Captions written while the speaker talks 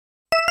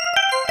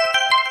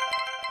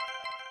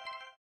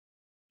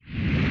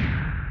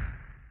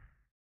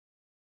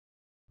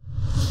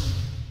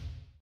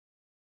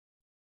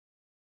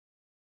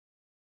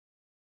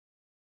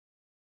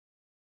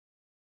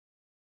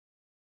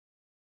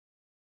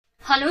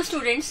Hello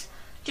students,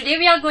 today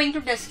we are going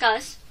to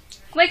discuss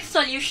quick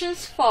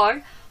solutions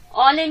for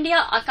All India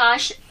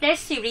Akash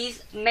Test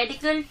Series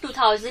Medical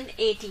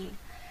 2018.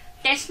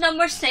 Test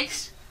number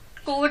 6,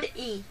 code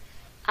E,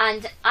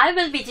 and I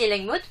will be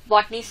dealing with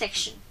botany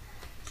section.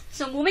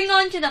 So moving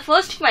on to the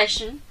first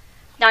question,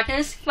 that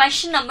is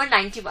question number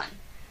 91.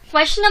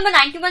 Question number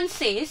 91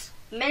 says,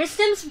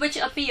 meristms which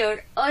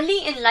appear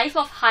early in life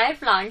of higher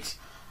plants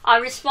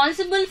are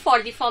responsible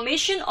for the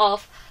formation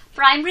of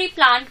primary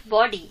plant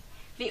body.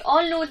 We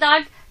all know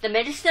that the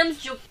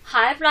meristms जो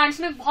higher plants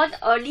में बहुत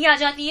early आ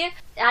जाती है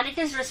and it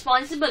is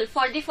responsible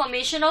for the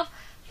formation of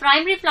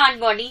primary plant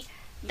body.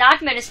 That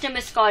meristem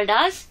is called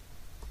as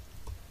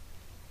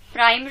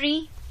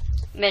primary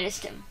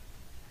meristem.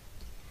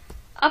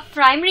 A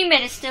primary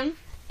meristem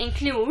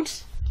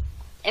includes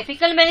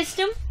apical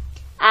meristem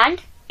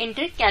and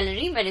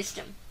intercalary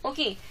meristem.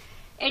 Okay,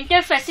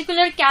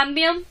 interfascicular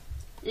cambium,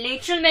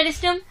 lateral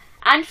meristem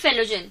and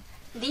phylogen.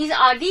 These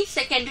are the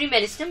secondary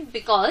meristem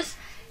because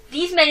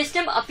these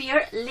meristem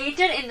appear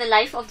later in the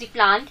life of the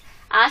plant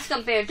as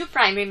compared to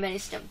primary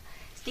meristem.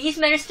 These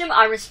meristem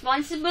are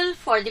responsible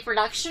for the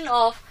production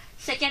of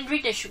secondary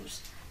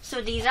tissues.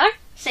 So these are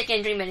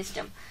secondary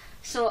meristem.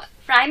 So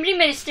primary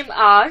meristem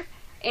are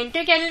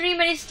intercalary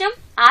meristem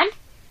and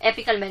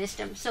apical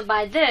meristem. So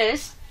by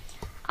this,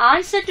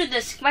 answer to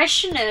this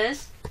question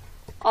is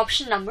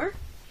option number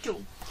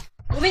 2.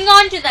 Moving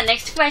on to the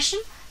next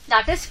question,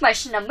 that is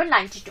question number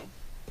 92.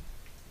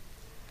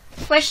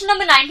 Question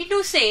number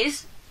 92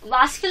 says,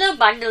 vascular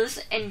bundles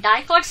in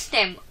dicot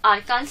stem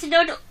are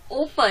considered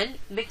open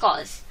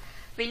because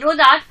we know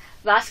that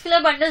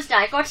vascular bundles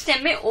dicot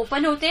stem में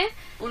open होते हैं.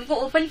 उनको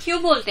open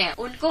क्यों बोलते हैं?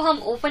 उनको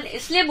हम open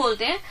इसलिए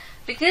बोलते हैं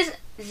because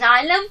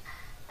xylem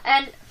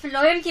and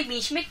phloem के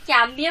बीच में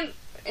cambium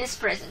is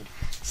present.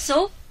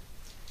 So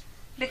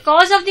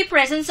because of the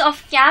presence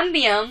of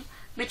cambium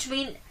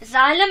between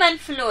xylem and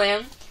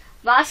phloem,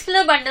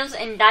 vascular bundles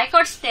in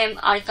dicot stem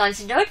are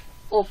considered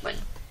open.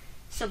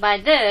 So by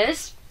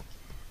this,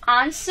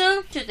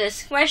 answer to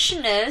this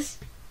question is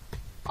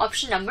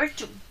option number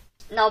 2.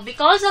 Now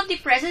because of the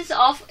presence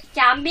of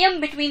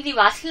cambium between the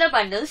vascular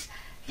bundles,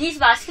 these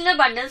vascular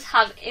bundles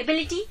have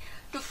ability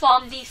to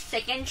form the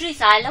secondary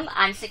xylem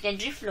and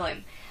secondary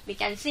phloem. We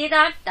can say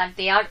that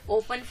they are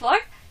open for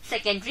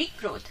secondary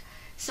growth.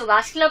 So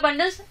vascular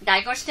bundles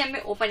dicot stem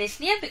में open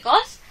इसलिए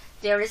because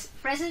there is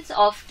presence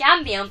of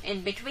cambium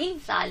in between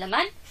xylem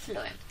and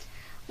phloem.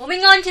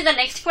 Moving on to the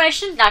next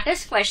question, that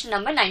is question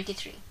number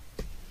 93.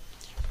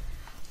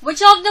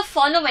 Which of the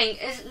following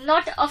is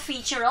not a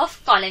feature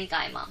of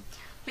collenchyma?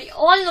 We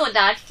all know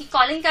that कि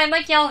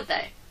collenchyma क्या होता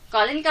है?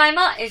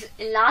 Collenchyma is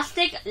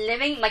elastic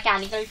living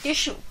mechanical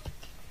tissue.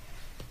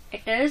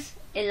 It is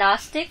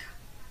elastic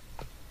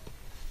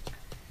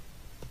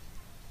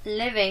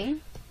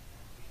living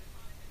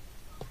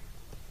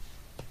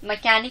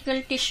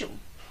mechanical tissue.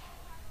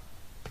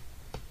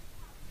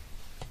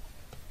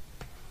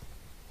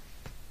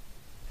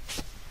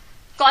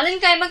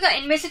 Collenchyma का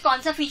इनमें से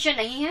कौन सा feature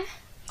नहीं है?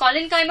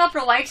 Collenchyma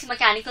provides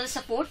mechanical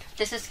support.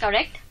 This is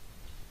correct.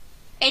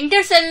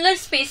 Intercellular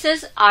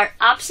spaces are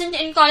absent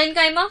in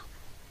collenchyma.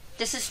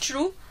 This is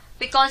true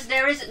because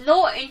there is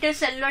no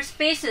intercellular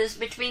spaces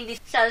between the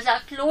cells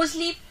are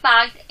closely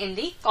packed in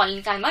the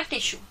collenchyma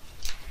tissue.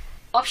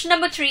 Option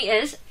number 3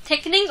 is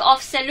thickening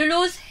of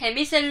cellulose,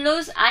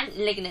 hemicellulose and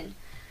lignin.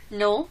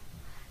 No,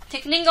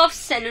 thickening of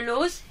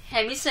cellulose,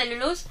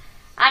 hemicellulose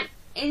and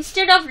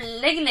instead of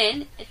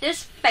lignin it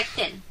is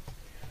pectin.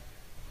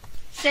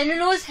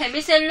 Cellulose,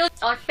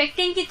 hemicellulose और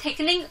pectin की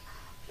thickening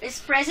is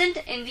present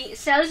in the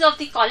cells of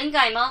the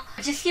collenchyma,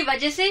 जिसकी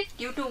वजह से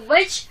due to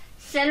which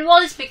cell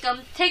walls become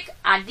thick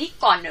at the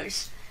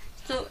corners.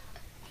 So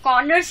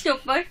corners के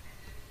ऊपर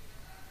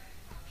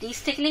these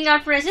thickening are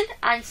present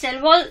and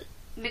cell wall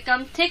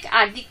become thick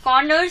at the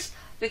corners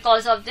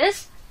because of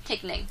this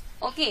thickening.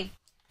 Okay,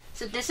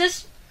 so this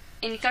is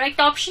incorrect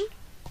option.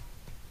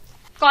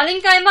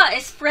 Collenchyma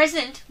is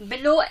present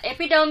below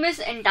epidermis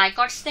in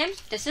dicot stem.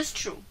 This is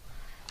true.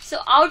 So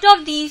out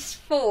of these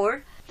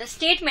 4, the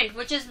statement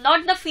which is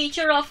not the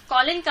feature of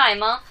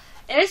collenchyma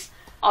is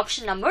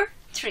option number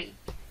 3.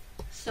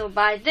 So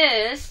by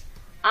this,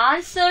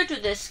 answer to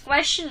this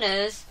question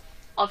is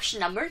option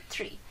number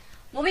 3.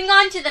 Moving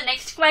on to the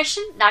next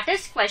question, that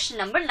is question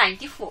number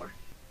 94.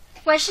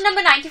 Question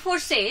number 94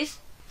 says,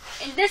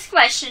 in this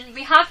question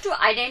we have to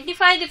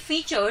identify the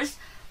features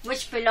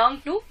which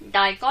belong to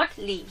dicot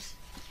leaves.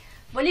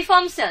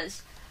 Bulliform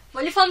cells.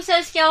 Bulliform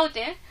cells क्या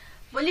होते हैं?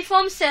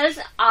 Bulliform cells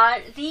are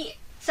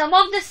some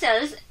of the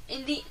cells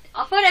in the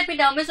upper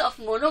epidermis of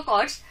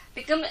monocots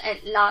become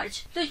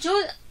large. तो जो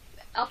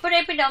upper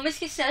epidermis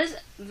के cells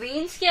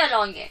veins के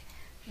along है,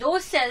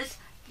 those cells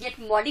get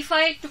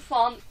modified to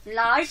form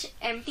large,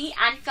 empty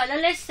and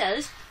colorless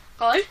cells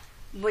called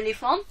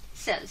bulliform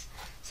cells.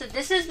 So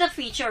this is the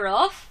feature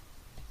of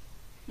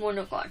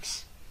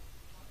monocots.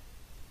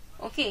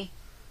 Okay,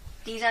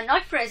 these are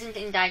not present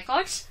in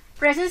dicots.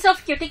 Presence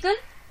of cuticle.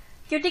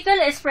 Cuticle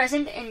is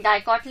present in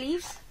dicot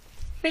leaves.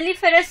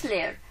 Piliferous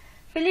layer.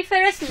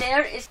 Piliferous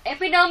layer is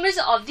epidermis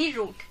of the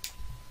root.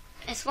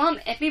 इसको हम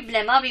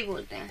epiblema भी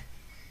बोलते हैं.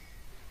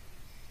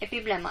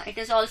 Epiblema. It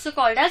is also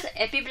called as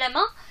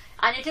epiblema,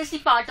 and it is the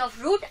part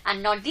of root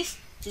and not the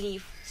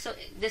leaf. So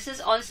this is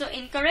also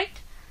incorrect.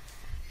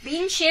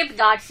 Bean-shaped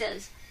guard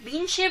cells.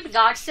 Bean-shaped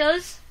guard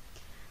cells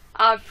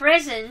are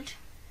present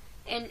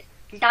in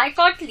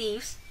dicot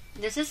leaves.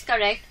 This is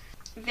correct.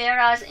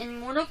 Whereas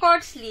in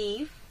monocot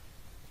leaf,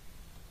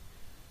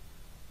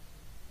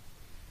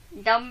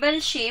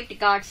 dumbbell-shaped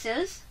guard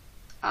cells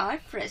are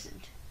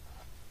present.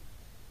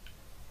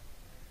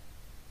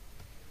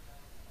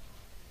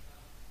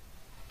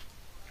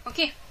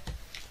 Okay,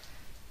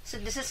 so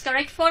this is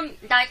correct for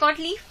dicot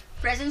leaf,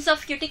 presence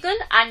of cuticle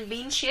and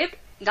bean-shaped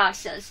guard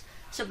cells.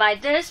 So by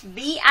this,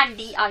 B and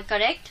D are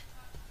correct.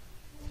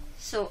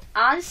 So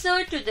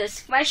answer to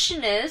this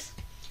question is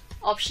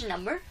option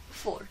number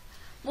 4.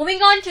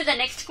 Moving on to the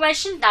next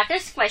question, that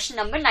is question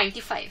number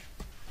 95.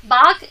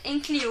 Bark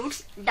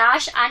includes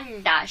dash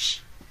and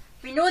dash.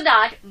 We know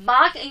that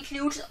bark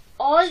includes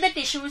all the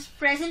tissues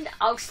present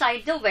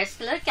outside the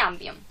vascular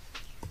cambium.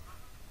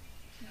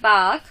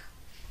 Bark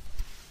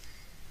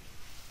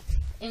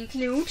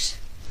includes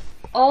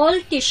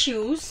all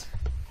tissues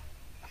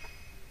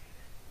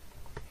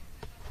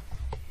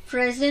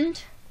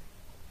present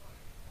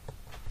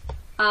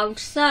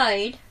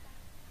outside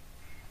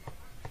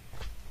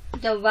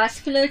the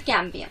vascular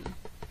cambium.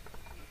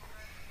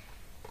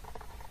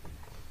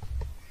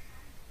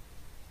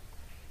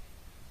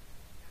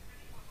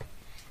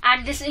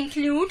 And this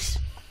includes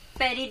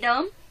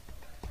periderm,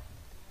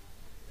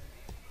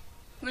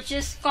 which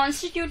is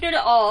constituted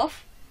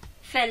of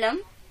phloem,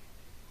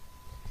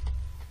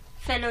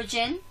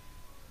 phloem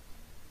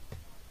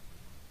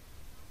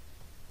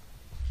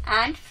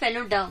and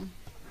phloderm.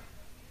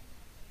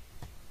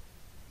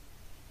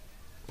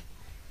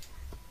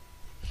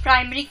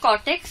 Primary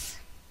cortex,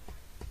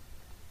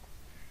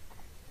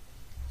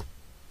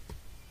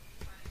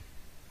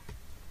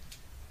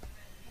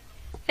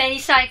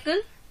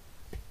 pericycle,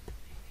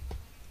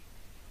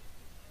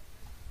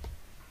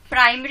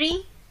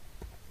 primary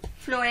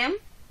phloem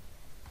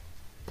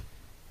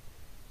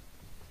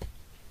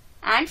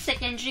and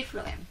secondary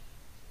phloem.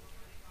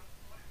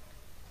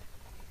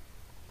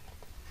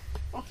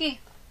 Okay,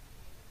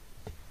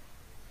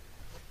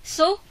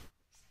 so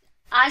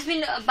as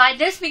we by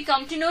this we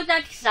come to know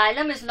that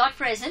xylem is not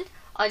present,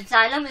 or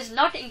xylem is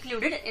not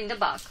included in the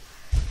bark.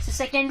 So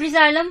secondary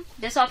xylem,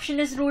 this option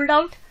is ruled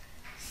out.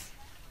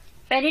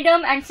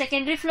 Periderm and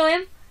secondary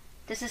phloem,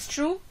 this is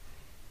true.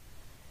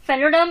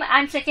 Phloderm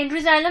and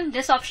secondary xylem,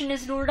 this option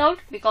is ruled out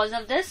because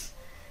of this.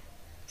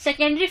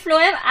 Secondary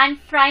phloem and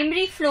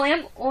primary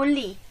phloem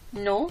only,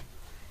 no,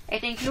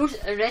 it includes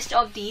the rest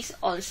of these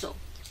also.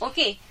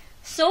 Okay,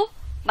 so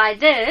by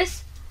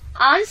this,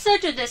 answer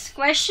to this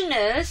question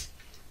is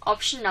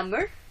option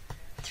number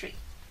 3.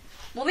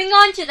 Moving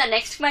on to the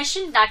next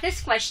question, that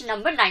is question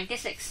number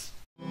 96.